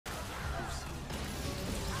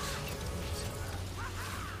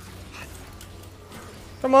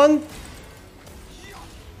Come on.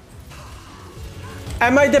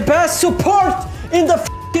 Am I the best support in the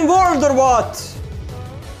f***ing world or what?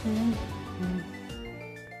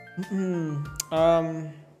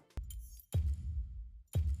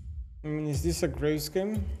 I mean, is this a Graves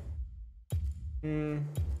game?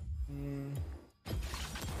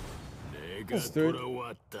 Let's do it.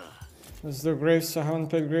 Let's do Graves. I haven't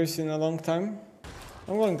played Graves in a long time.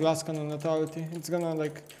 I'm going Glass Cannon Lethality. It's gonna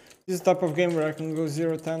like this type of game where I can go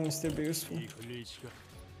 0-10 and still be useful.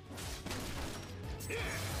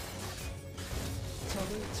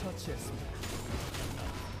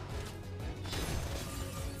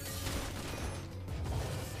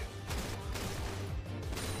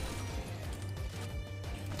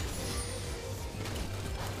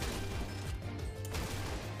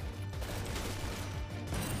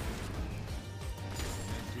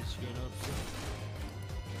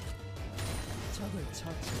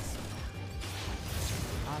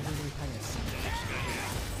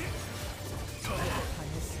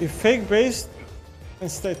 You fake based and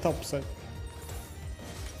stay topside.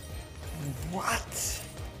 What?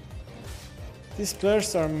 These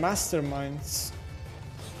players are masterminds.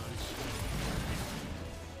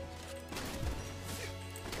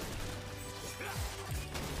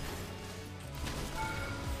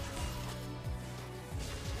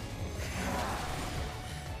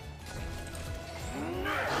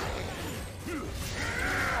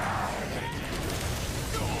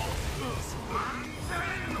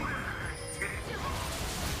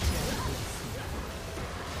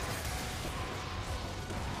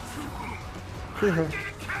 Kill her.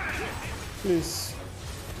 Please.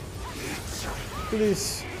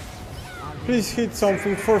 Please. Please hit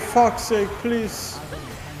something, for fuck's sake, please.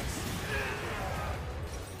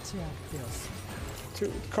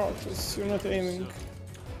 Dude, Cartus, you're not aiming.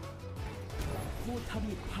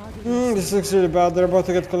 This looks really bad. They're about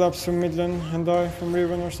to get collapsed from mid lane and die from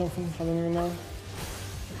Riven or something. I don't even know.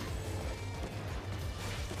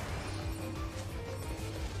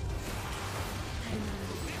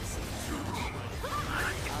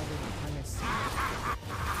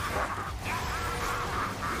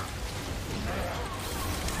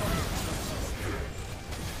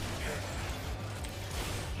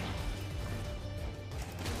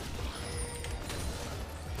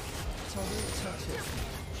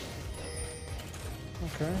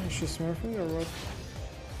 Okay, is she smurfing or what?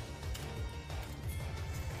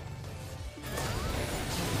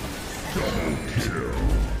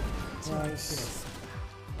 Nice.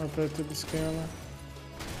 I played to the scaler.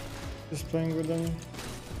 Just playing with them.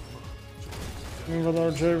 Meanwhile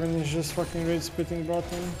our Jarvan is just fucking rage spitting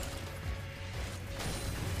bottom.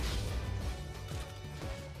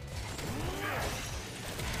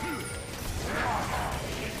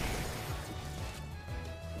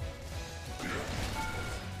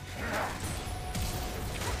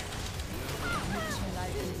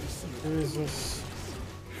 Jesus.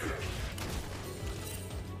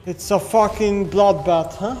 It's a fucking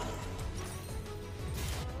bloodbath, huh?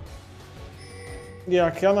 Yeah,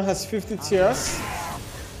 Kiana has 50 TS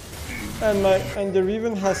and the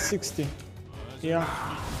Riven has 60. Yeah.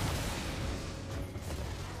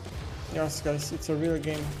 Yes guys, it's a real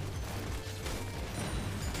game.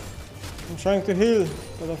 I'm trying to heal,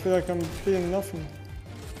 but I feel like I'm feeling nothing.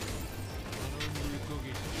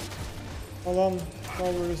 Hold on.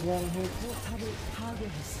 Tower is one hit.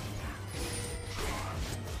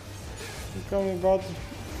 You call me bot.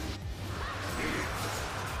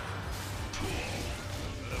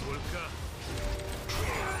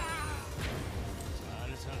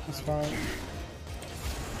 It's fine.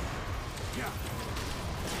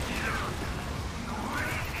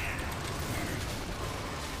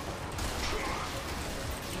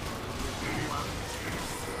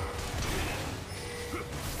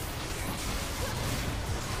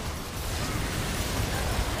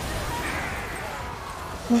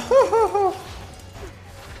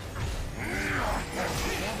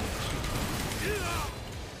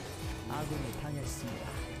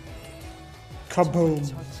 Kaboom.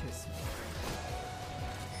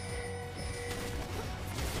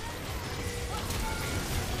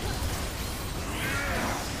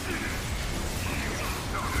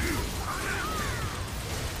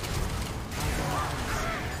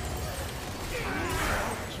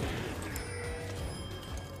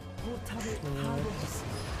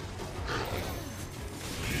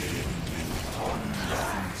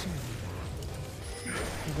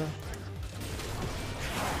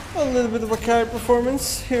 A little bit of a carry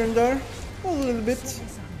performance here and there, a little bit.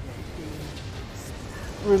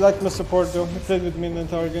 I really liked my support though. He played with me in the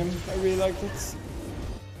entire game. I really liked it.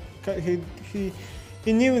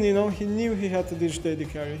 He knew, you know, he knew he had to ditch the AD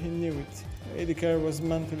carry. He knew it. AD carry was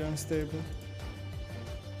mentally unstable.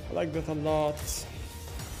 I like that a lot.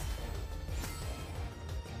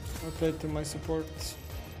 I played to my support.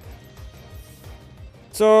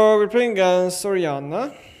 So we're playing against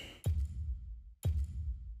Oriana.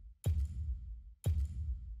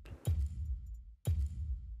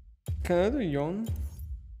 Can I do Yon?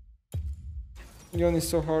 Yon is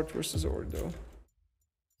so hard versus Ord though.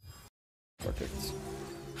 Fuck it.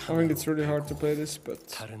 I think it's really hard to play this, but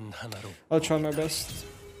I'll try my best.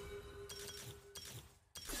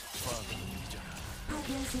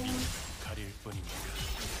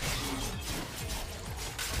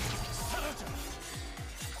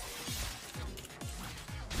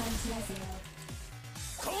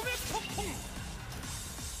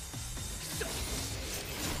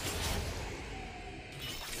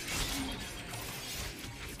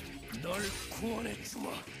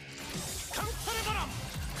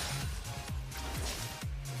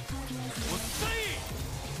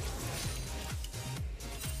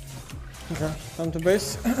 Okay, time to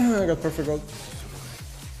base. I got perfect gold.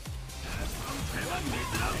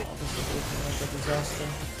 Like a disaster.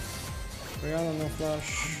 Rihanna, no flash.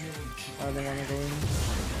 I don't wanna go in.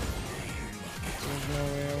 There's no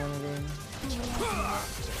way I wanna go in.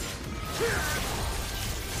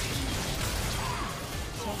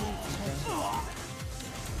 Okay.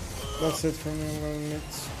 That's it for me, I'm going mid.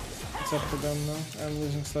 It's up to them now. I'm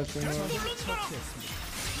losing slightly more.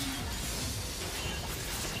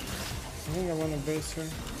 I think I want to base her.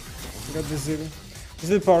 I got the Zil.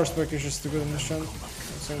 Zil power spec is just too good in the shunt.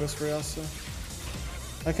 Same goes for Yasuo.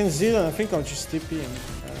 I can Zil and I think I'll just TP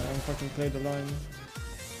and fucking play the line.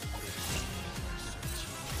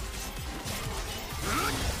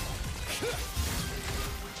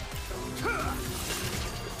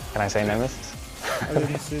 Can I say Nemesis? I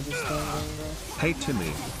didn't see this time. Hey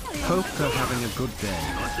Timmy, hope you're having a good day.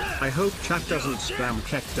 I hope chat doesn't spam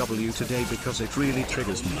KEKW today because it really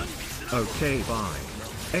triggers me. Okay, bye.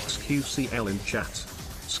 XQCL in chat.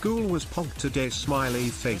 School was pog today, smiley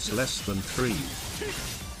face less than 3.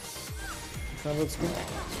 Okay, let's go.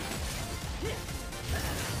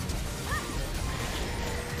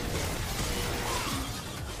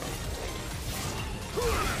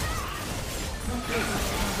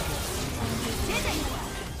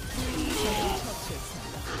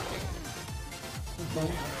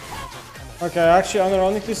 Okay, I actually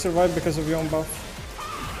unironically survived because of your own buff.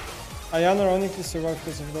 I unironically survived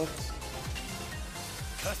because of that.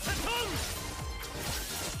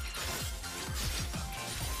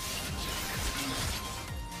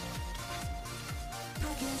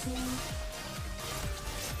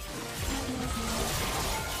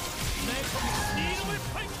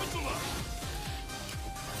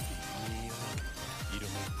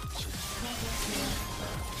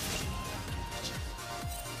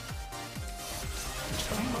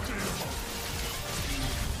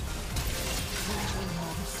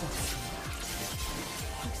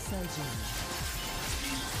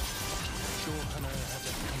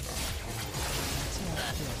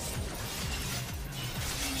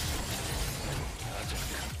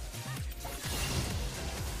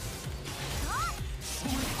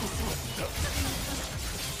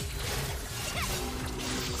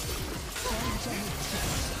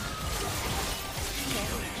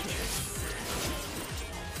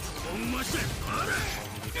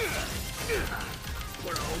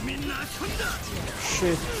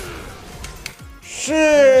 Shit.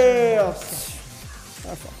 Shit!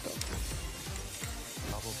 I fucked up.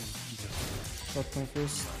 Got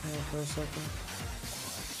confused for a second.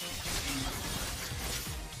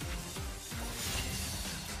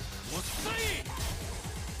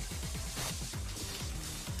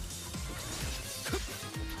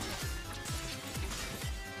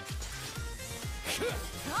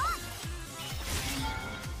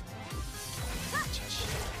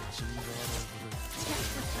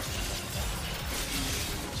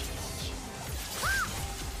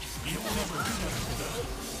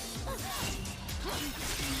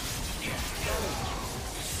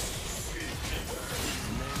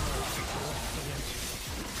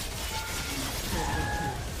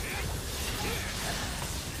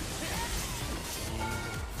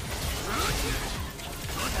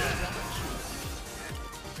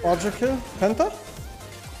 Roger kill? Penta?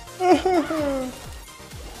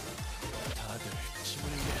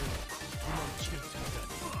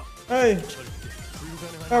 Hey!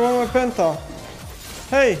 I want my Penta!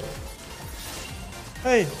 Hey!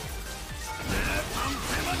 Hey!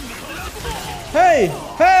 Hey!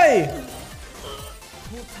 Hey!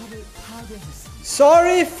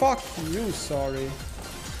 Sorry? Fuck you, sorry.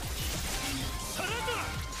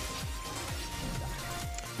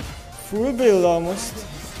 Full build almost.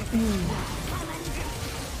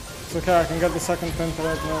 It's okay, I can get the second penta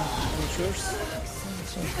right now. Cheers.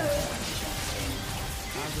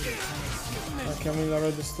 Camille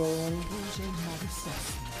already stole one.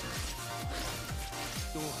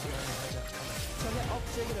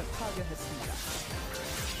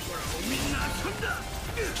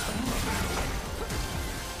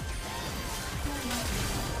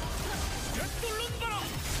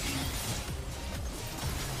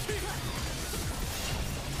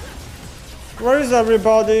 Where is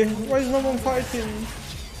everybody? Why is no one fighting?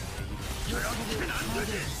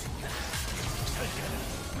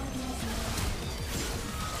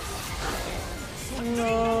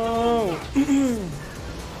 No!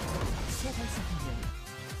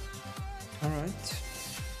 Alright.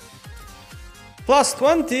 Plus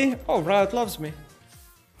 20? Oh, Riot loves me.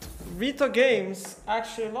 Vito Games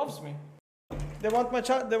actually loves me. They want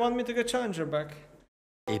me to get challenger back.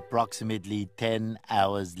 Approximately 10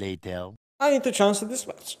 hours later. I need to cancel this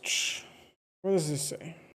match. What does this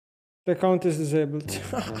say? The account is disabled.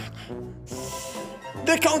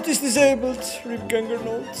 The account is disabled. Rip Ganger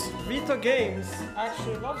note. Vito Games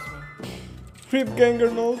actually loves me. Rip Ganger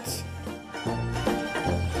note.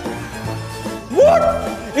 What?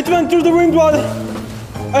 It went through the wind wall.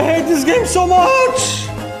 I hate this game so much.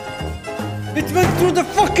 It went through the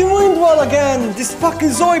fucking wind wall again. This fucking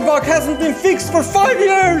Zoe bug hasn't been fixed for 5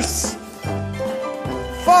 years.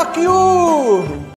 Fuck you.